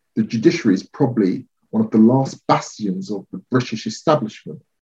the judiciary is probably one of the last bastions of the British establishment,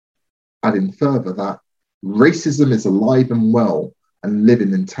 adding further that racism is alive and well and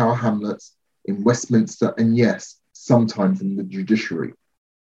living in Tower Hamlets, in Westminster, and yes, sometimes in the judiciary.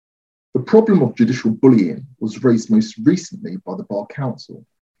 The problem of judicial bullying was raised most recently by the Bar Council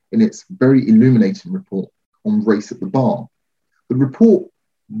in its very illuminating report on race at the bar. The report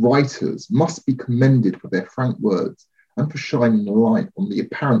writers must be commended for their frank words and for shining a light on the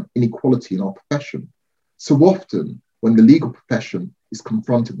apparent inequality in our profession. So often, when the legal profession is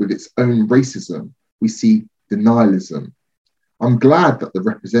confronted with its own racism, we see denialism. I'm glad that the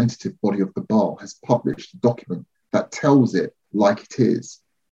representative body of the bar has published a document that tells it like it is.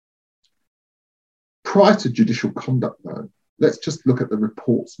 Prior to judicial conduct, though, let's just look at the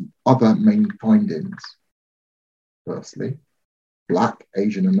report's other main findings. Firstly, Black,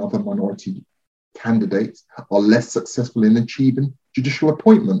 Asian, and other minority candidates are less successful in achieving judicial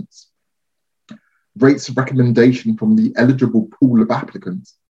appointments. Rates of recommendation from the eligible pool of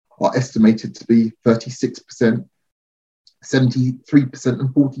applicants are estimated to be 36%, 73%, and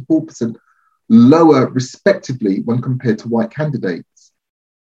 44% lower, respectively, when compared to white candidates.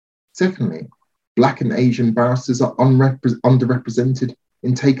 Secondly, Black and Asian barristers are underrepresented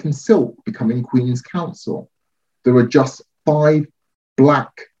in taking silk, becoming Queen's Counsel. There are just 5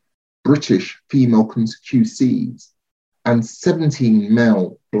 Black British female QCs and 17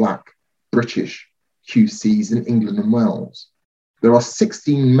 male Black British QCs in England and Wales. There are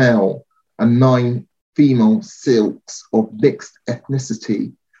 16 male and 9 female silks of mixed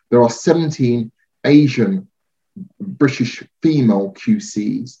ethnicity. There are 17 Asian British female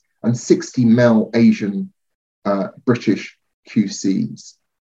QCs and 60 male Asian British QCs.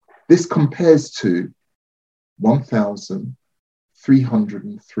 This compares to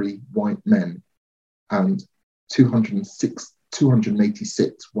 1,303 white men and 286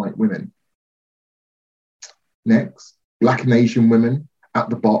 white women. Next, Black and Asian women at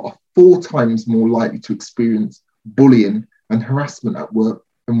the bar are 4 times more likely to experience bullying and harassment at work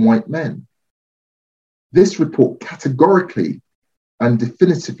than white men. This report categorically and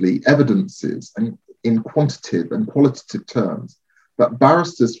definitively evidences, and in quantitative and qualitative terms, that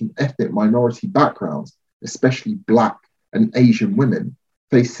barristers from ethnic minority backgrounds, especially Black and Asian women,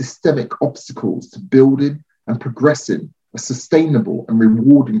 face systemic obstacles to building and progressing a sustainable and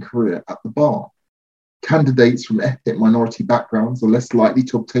rewarding career at the bar. Candidates from ethnic minority backgrounds are less likely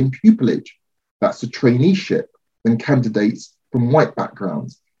to obtain pupillage, that's a traineeship, than candidates from white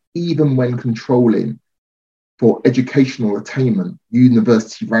backgrounds, even when controlling for educational attainment,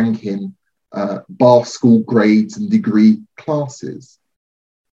 university ranking, bar school grades and degree classes.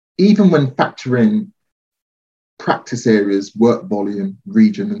 Even when factoring practice areas, work volume,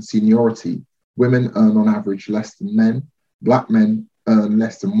 region and seniority, women earn on average less than men, Black men earn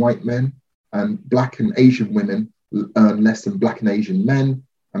less than white men, and Black and Asian women earn less than Black and Asian men,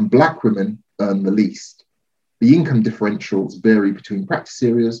 and Black women earn the least. The income differentials vary between practice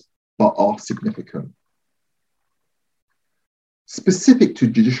areas, but are significant. Specific to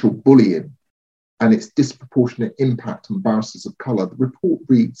judicial bullying and its disproportionate impact on barristers of colour, the report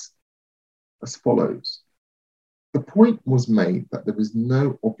reads as follows. The point was made that there is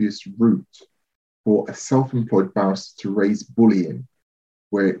no obvious route for a self-employed barrister to raise bullying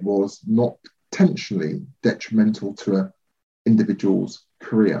where it was not potentially detrimental to an individual's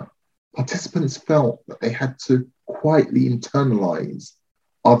career. Participants felt that they had to quietly internalise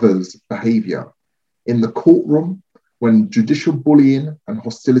others' behaviour. In the courtroom, when judicial bullying and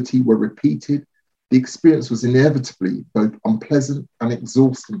hostility were repeated, the experience was inevitably both unpleasant and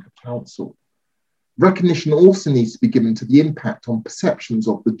exhausting for counsel. Recognition also needs to be given to the impact on perceptions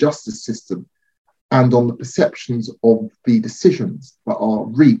of the justice system and on the perceptions of the decisions that are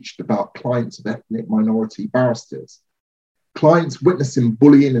reached about clients of ethnic minority barristers. Clients witnessing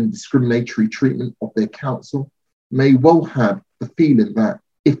bullying and discriminatory treatment of their counsel may well have the feeling that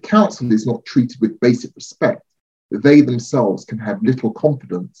if counsel is not treated with basic respect, they themselves can have little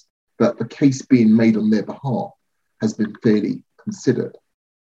confidence that the case being made on their behalf has been fairly considered.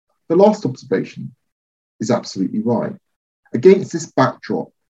 The last observation is absolutely right. Against this backdrop,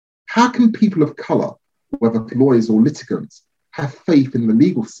 how can people of colour, whether lawyers or litigants, have faith in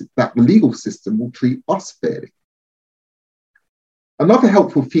that the legal system will treat us fairly? Another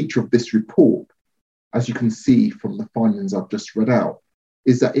helpful feature of this report, as you can see from the findings I've just read out,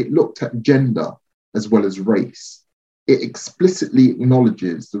 is that it looked at gender as well as race. It explicitly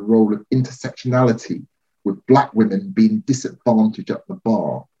acknowledges the role of intersectionality, with Black women being disadvantaged at the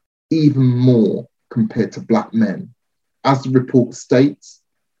bar, even more compared to Black men. As the report states,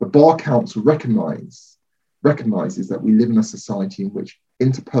 the Bar Council recognizes that we live in a society in which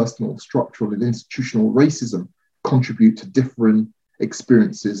interpersonal, structural and institutional racism contribute to differing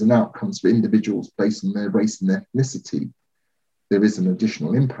experiences and outcomes for individuals based on their race and ethnicity. There is an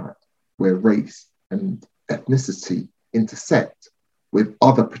additional impact where race and ethnicity intersect with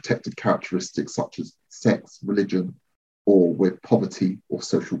other protected characteristics such as sex, religion, or with poverty or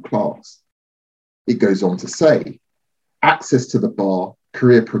social class. It goes on to say, access to the bar,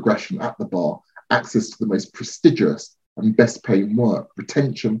 career progression at the bar, access to the most prestigious and best paying work,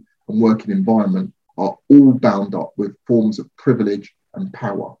 retention and working environment are all bound up with forms of privilege and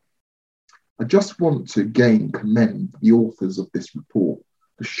power. I just want to again commend the authors of this report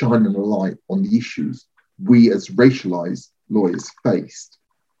for shining a light on the issues we as racialized lawyers faced.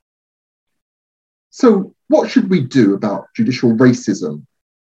 So what should we do about judicial racism?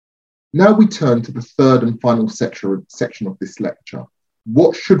 Now we turn to the third and final section of this lecture.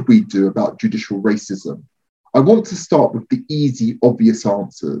 What should we do about judicial racism? I want to start with the easy, obvious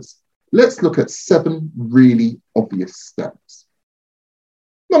answers. Let's look at 7 really obvious steps.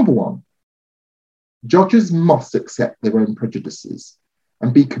 Number 1, judges must accept their own prejudices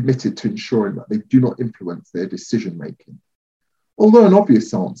and be committed to ensuring that they do not influence their decision-making. Although an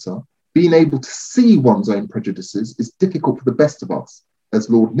obvious answer, being able to see one's own prejudices is difficult for the best of us, as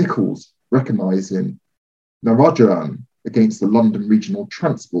Lord Nichols recognised in Narayan against the London Regional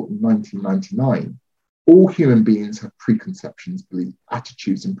Transport in 1999. All human beings have preconceptions, beliefs,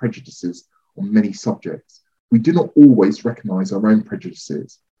 attitudes and prejudices on many subjects, we do not always recognise our own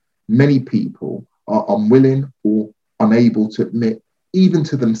prejudices. Many people are unwilling or unable to admit, even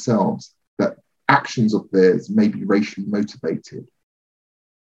to themselves, that actions of theirs may be racially motivated.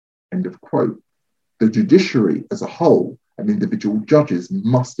 End of quote. The judiciary as a whole and individual judges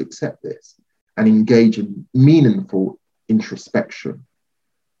must accept this and engage in meaningful introspection.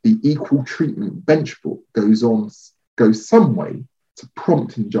 The equal treatment bench book goes some way to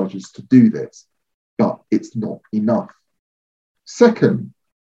prompting judges to do this, but it's not enough. Second,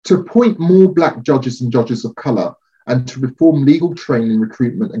 to appoint more Black judges and judges of colour, and to reform legal training,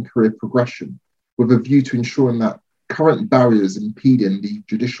 recruitment and career progression with a view to ensuring that current barriers impeding the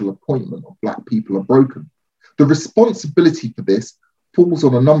judicial appointment of Black people are broken. The responsibility for this falls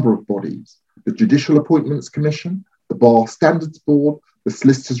on a number of bodies: the Judicial Appointments Commission, the Bar Standards Board, the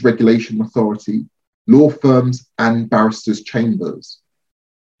Solicitors Regulation Authority, law firms and barristers' chambers.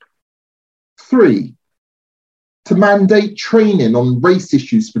 3, to mandate training on race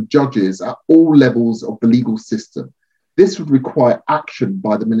issues for judges at all levels of the legal system. This would require action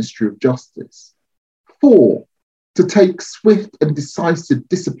by the Ministry of Justice. 4, to take swift and decisive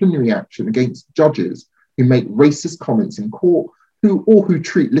disciplinary action against judges who make racist comments in court who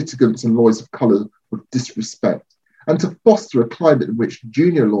treat litigants and lawyers of colour with disrespect, and to foster a climate in which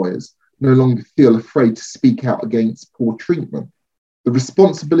junior lawyers no longer feel afraid to speak out against poor treatment. The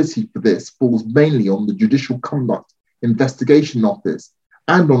responsibility for this falls mainly on the Judicial Conduct Investigation Office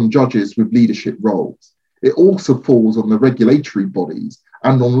and on judges with leadership roles. It also falls on the regulatory bodies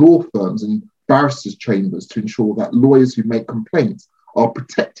and on law firms and barristers' chambers to ensure that lawyers who make complaints are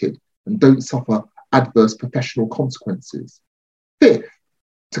protected and don't suffer adverse professional consequences. 5th,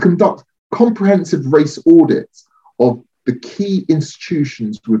 to conduct comprehensive race audits of the key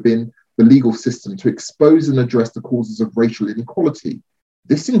institutions within the legal system to expose and address the causes of racial inequality.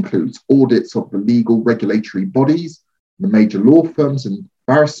 This includes audits of the legal regulatory bodies, the major law firms and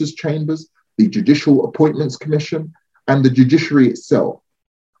barristers' chambers, the Judicial Appointments Commission, and the judiciary itself.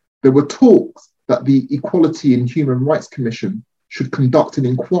 There were talks that the Equality and Human Rights Commission should conduct an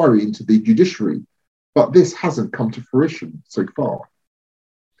inquiry into the judiciary, but this hasn't come to fruition so far.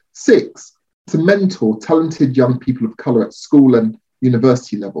 6, to mentor talented young people of colour at school and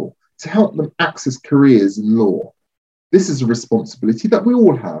university level to help them access careers in law. This is a responsibility that we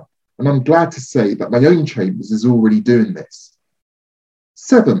all have, and I'm glad to say that my own chambers is already doing this.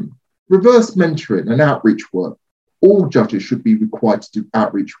 7, reverse mentoring and outreach work. All judges should be required to do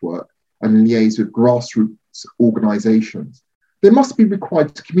outreach work and liaise with grassroots organisations. They must be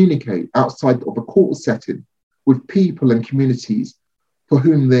required to communicate outside of a court setting with people and communities for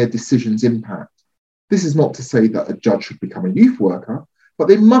whom their decisions impact. This is not to say that a judge should become a youth worker, but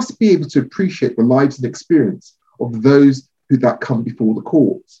they must be able to appreciate the lives and experience of those that come before the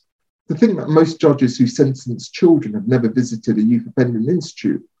courts. To think that most judges who sentence children have never visited a youth offending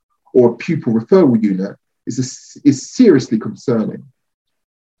institute or a pupil referral unit is seriously concerning.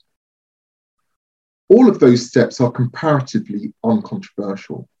 All of those steps are comparatively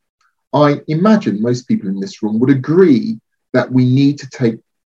uncontroversial. I imagine most people in this room would agree that we need to take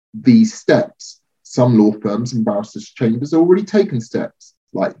these steps. Some law firms and barristers' chambers have already taken steps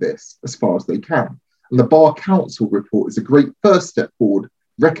like this as far as they can. And the Bar Council report is a great first step forward,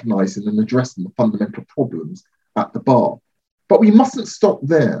 recognising and addressing the fundamental problems at the bar. But we mustn't stop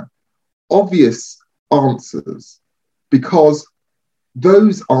there. Obvious answers, because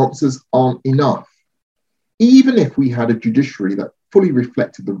those answers aren't enough. Even if we had a judiciary that fully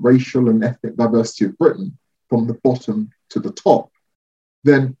reflected the racial and ethnic diversity of Britain from the bottom to the top,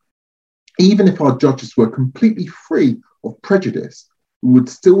 then even if our judges were completely free of prejudice, we would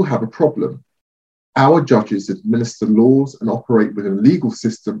still have a problem. Our judges administer laws and operate within a legal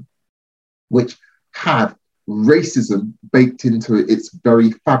system which have racism baked into its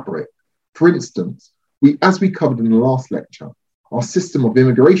very fabric. For instance, as we covered in the last lecture, our system of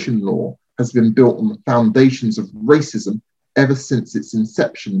immigration law has been built on the foundations of racism ever since its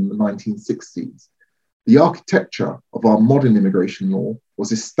inception in the 1960s. The architecture of our modern immigration law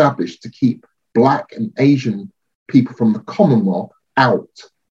was established to keep Black and Asian people from the Commonwealth out.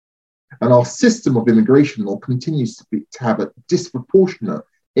 And our system of immigration law continues to have a disproportionate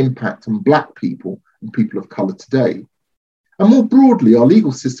impact on Black people and people of colour today. And more broadly, our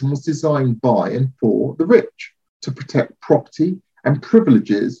legal system was designed by and for the rich to protect property and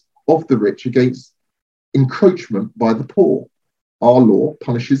privileges of the rich against encroachment by the poor. Our law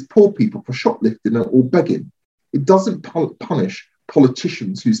punishes poor people for shoplifting or begging. It doesn't punish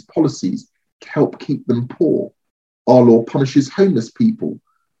politicians whose policies help keep them poor. Our law punishes homeless people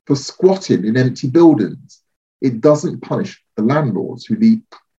for squatting in empty buildings. It doesn't punish the landlords who leave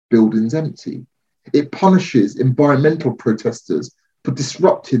buildings empty. It punishes environmental protesters for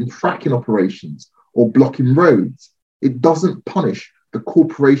disrupting fracking operations or blocking roads. It doesn't punish the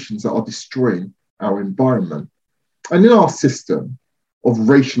corporations that are destroying our environment. And in our system of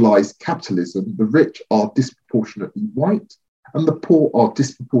racialized capitalism, the rich are disproportionately white and the poor are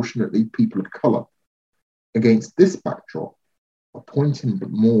disproportionately people of color. Against this backdrop, appointing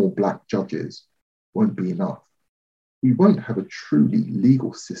more Black judges won't be enough. We won't have a truly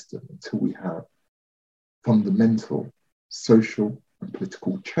legal system until we have fundamental social and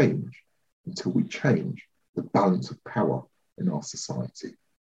political change, until we change the balance of power in our society.